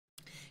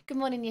Good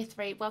morning, Year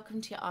 3.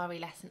 Welcome to your RE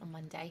lesson on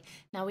Monday.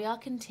 Now, we are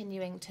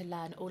continuing to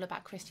learn all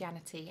about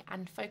Christianity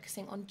and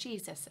focusing on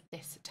Jesus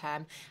this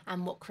term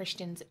and what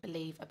Christians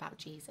believe about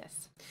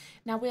Jesus.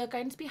 Now, we are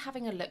going to be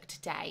having a look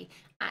today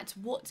at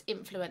what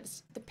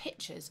influenced the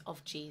pictures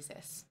of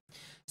Jesus.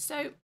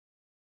 So,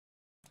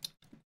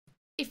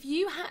 if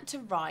you had to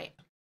write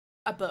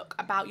a book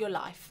about your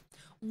life,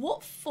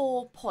 what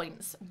 4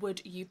 points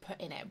would you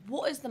put in it?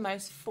 What is the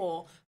most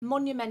 4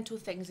 monumental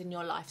things in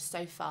your life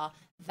so far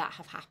that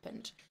have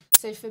happened?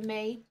 So for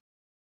me,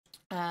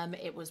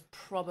 it was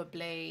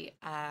probably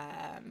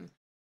a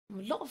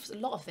lot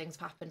of things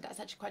have happened.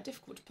 That's actually quite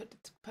difficult to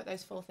put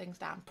those 4 things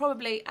down.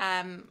 Probably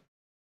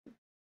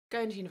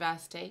going to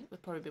university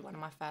would probably be one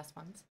of my first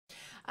ones.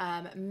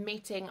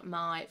 Meeting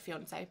my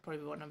fiance,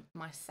 probably one of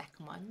my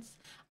second ones.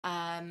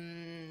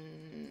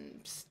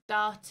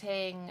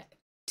 Starting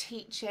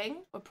teaching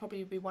would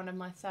probably be one of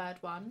my third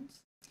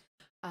ones.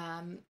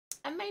 And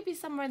maybe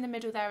somewhere in the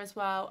middle there as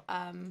well,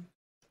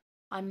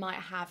 I might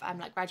have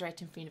like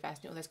graduating from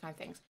university, all those kind of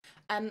things.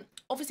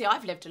 Obviously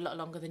I've lived a lot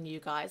longer than you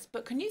guys,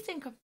 but can you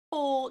think of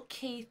 4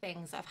 key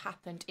things that have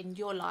happened in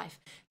your life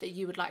that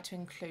you would like to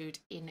include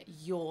in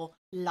your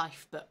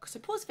life book? So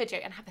pause the video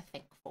and have a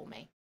think for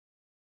me.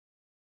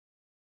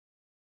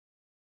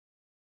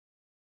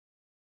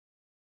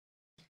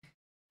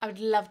 I would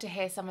love to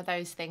hear some of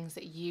those things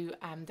that you,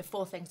 the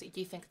 4 things that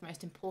you think are the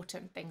most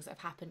important things that have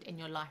happened in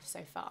your life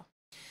so far.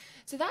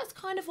 So that's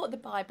kind of what the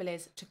Bible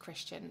is to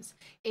Christians,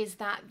 is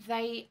that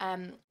they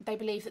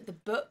believe that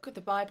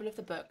the Bible of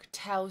the book,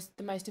 tells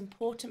the most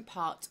important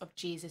parts of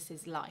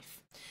Jesus's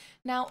life.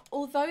 Now,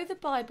 although the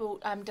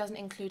Bible doesn't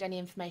include any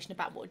information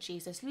about what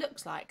Jesus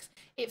looks like,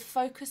 it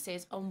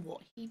focuses on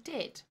what he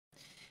did.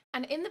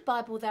 And in the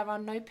Bible, there are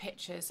no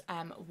pictures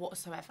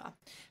whatsoever.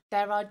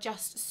 There are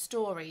just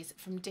stories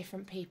from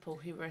different people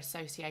who were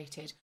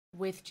associated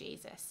with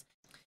Jesus.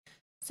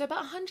 So about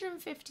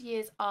 150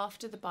 years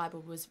after the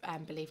Bible was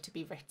believed to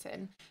be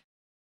written,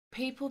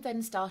 people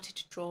then started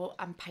to draw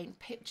and paint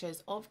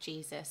pictures of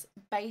Jesus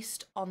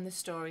based on the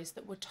stories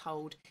that were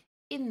told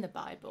in the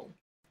Bible.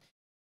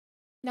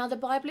 Now, the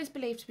Bible is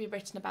believed to be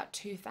written about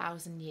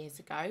 2,000 years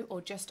ago, or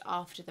just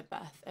after the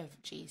birth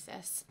of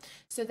Jesus.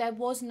 So there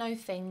was no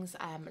things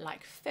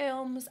like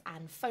films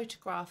and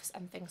photographs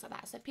and things like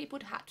that. So people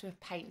had to have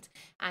paint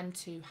and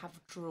to have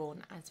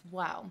drawn as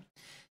well.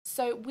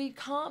 So we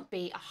can't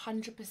be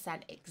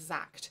 100%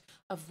 exact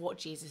of what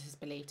Jesus is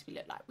believed to be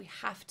look like. We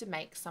have to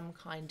make some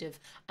kind of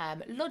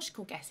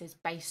logical guesses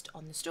based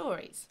on the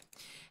stories.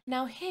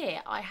 Now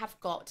here I have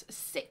got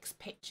 6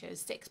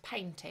 pictures, 6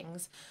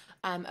 paintings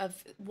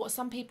of what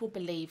some people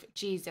believe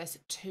Jesus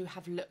to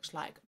have looked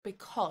like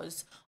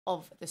because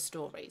of the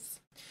stories.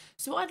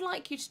 So what I'd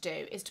like you to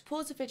do is to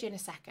pause the video in a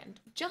second,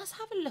 just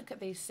have a look at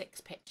these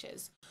 6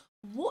 pictures.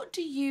 What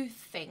do you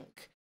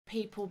think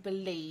people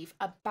believe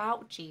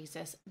about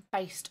Jesus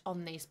based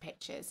on these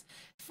pictures?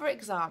 For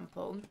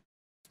example,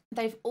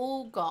 they've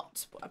all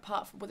got,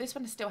 apart from, well, this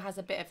one still has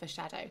a bit of a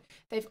shadow,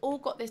 they've all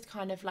got this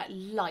kind of like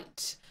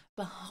light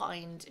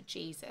behind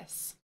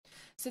Jesus.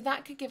 So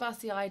that could give us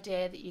the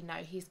idea that, you know,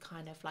 he's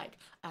kind of like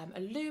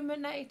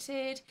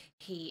illuminated.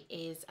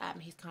 He's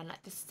kind of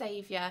like the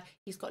saviour.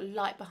 He's got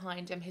light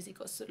behind him. Has he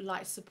got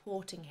light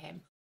supporting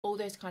him? All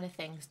those kind of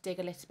things. Dig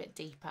a little bit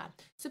deeper.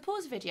 So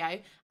pause the video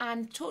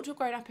and talk to a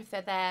grown up if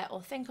they're there,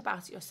 or think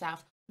about it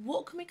yourself.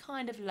 What can we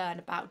kind of learn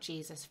about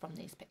Jesus from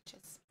these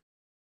pictures?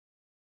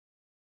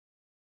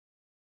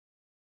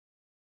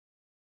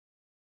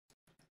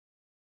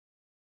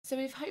 So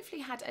we've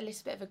hopefully had a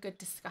little bit of a good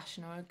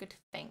discussion or a good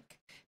think.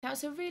 Now,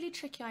 it's a really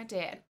tricky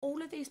idea, and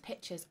all of these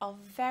pictures are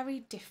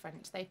very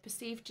different. They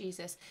perceive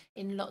Jesus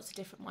in lots of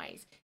different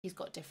ways. He's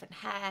got different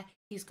hair,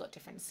 he's got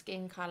different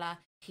skin colour,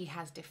 he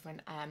has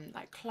different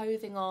like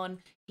clothing on,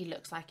 he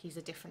looks like he's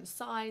a different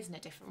size and a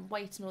different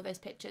weight in all those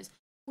pictures.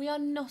 We are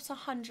not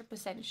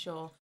 100%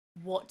 sure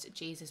what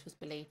Jesus was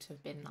believed to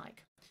have been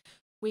like.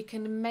 We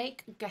can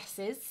make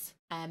guesses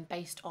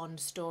based on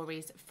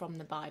stories from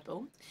the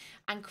Bible,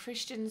 and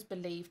Christians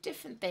believe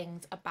different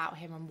things about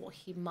him and what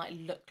he might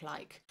look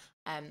like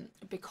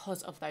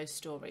because of those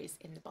stories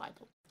in the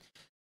Bible.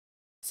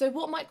 So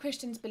what might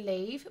Christians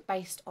believe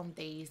based on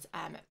these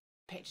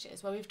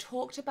pictures? Well, we've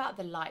talked about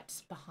the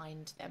lights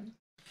behind them.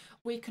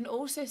 We can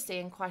also see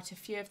in quite a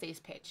few of these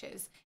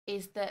pictures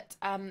is that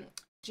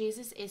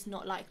Jesus is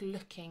not like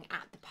looking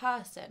at the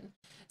person.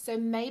 So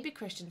maybe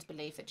Christians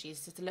believe that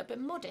Jesus is a little bit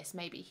modest.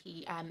 Maybe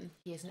he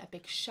isn't a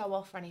big show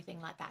off or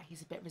anything like that.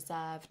 He's a bit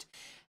reserved.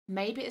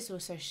 Maybe it's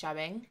also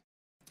showing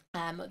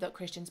that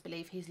Christians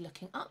believe he's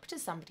looking up to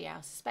somebody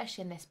else,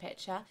 especially in this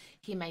picture.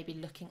 He may be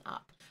looking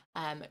up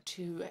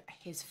to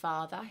his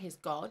father, his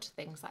God,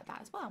 things like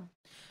that as well.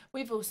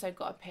 We've also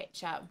got a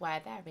picture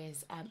where there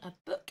is a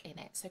book in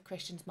it. So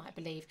Christians might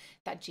believe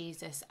that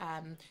Jesus,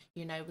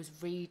 you know, was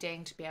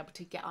reading to be able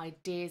to get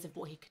ideas of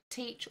what he could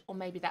teach, or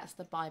maybe that's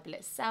the Bible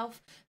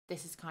itself.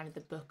 This is kind of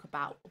the book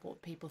about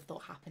what people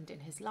thought happened in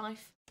his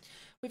life.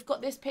 We've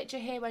got this picture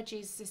here where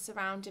Jesus is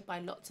surrounded by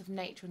lots of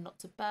nature and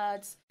lots of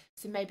birds.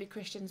 So maybe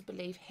Christians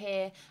believe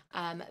here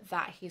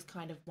that he's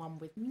kind of one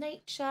with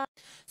nature.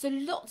 So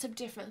lots of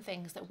different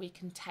things that we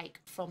can take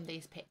from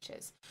these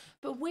pictures.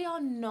 But we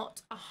are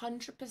not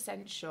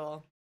 100%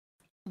 sure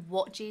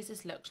what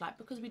Jesus looked like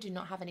because we do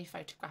not have any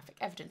photographic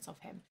evidence of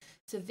him.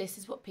 So this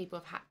is what people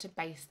have had to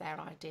base their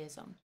ideas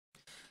on.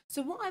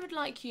 So what I would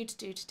like you to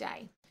do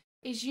today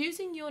is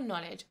using your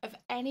knowledge of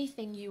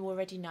anything you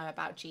already know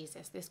about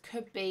Jesus. This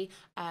could be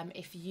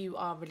if you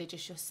are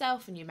religious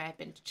yourself and you may have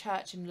been to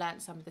church and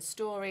learnt some of the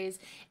stories.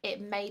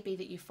 It may be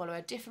that you follow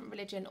a different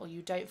religion or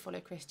you don't follow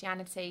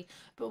Christianity.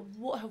 But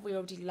what have we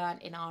already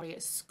learnt in RE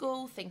at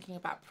school, thinking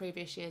about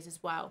previous years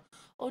as well?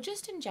 Or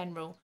just in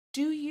general,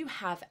 do you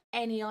have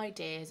any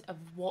ideas of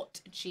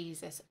what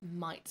Jesus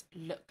might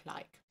look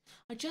like?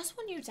 I just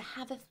want you to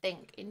have a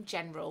think in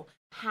general.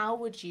 How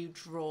would you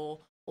draw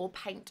or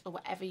paint or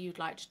whatever you'd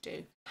like to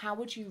do? How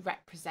would you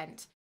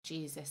represent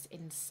Jesus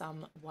in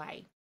some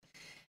way?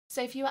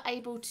 So if you are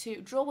able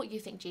to draw what you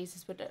think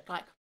Jesus would look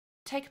like,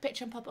 take a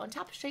picture and pop it on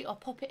tapestry or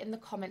pop it in the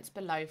comments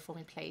below for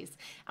me, please.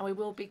 And we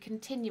will be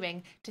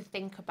continuing to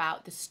think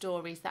about the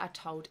stories that are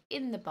told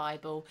in the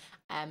Bible,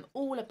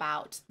 all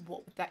about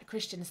what that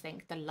Christians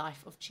think the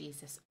life of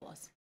Jesus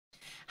was.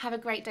 Have a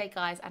great day,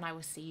 guys, and I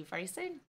will see you very soon.